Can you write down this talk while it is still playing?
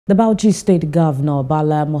The Bauchi State Governor,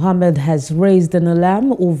 Bala Mohammed, has raised an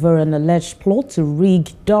alarm over an alleged plot to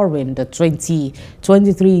rig during the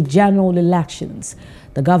 2023 general elections.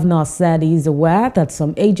 The governor said he is aware that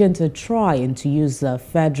some agents are trying to use the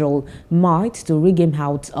federal might to rig him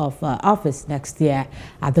out of office next year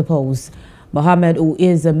at the polls. Mohammed, who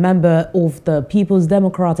is a member of the People's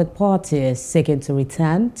Democratic Party, is seeking to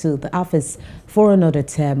return to the office for another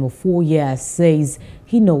term of 4 years, says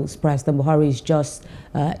he knows President Buhari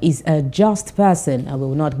is a just person and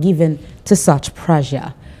will not give in to such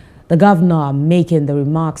pressure. The governor making the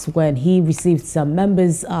remarks when he received some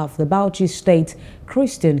members of the Bauchi State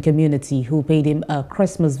Christian community who paid him a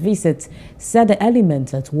Christmas visit, said the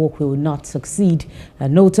element at work will not succeed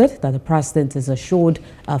and noted that the president is assured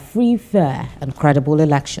a free, fair and credible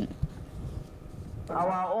election.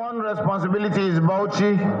 Our own responsibility is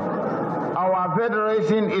Bauchi. Our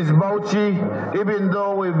federation is Bauchi, even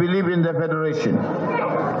though we believe in the federation.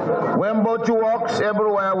 When Bauchi walks,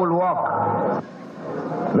 everywhere will walk.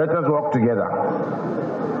 Let us work together.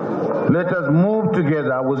 Let us move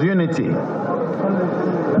together with unity.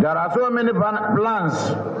 There are so many plans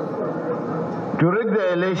to rig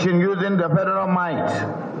the election using the federal might.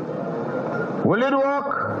 Will it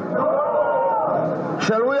work?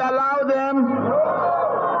 Shall we allow them?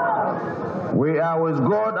 We are with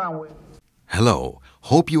God and with... Hello,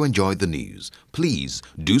 hope you enjoyed the news. Please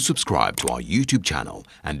do subscribe to our YouTube channel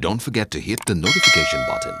and don't forget to hit the notification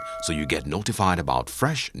button so you get notified about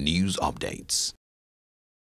fresh news updates.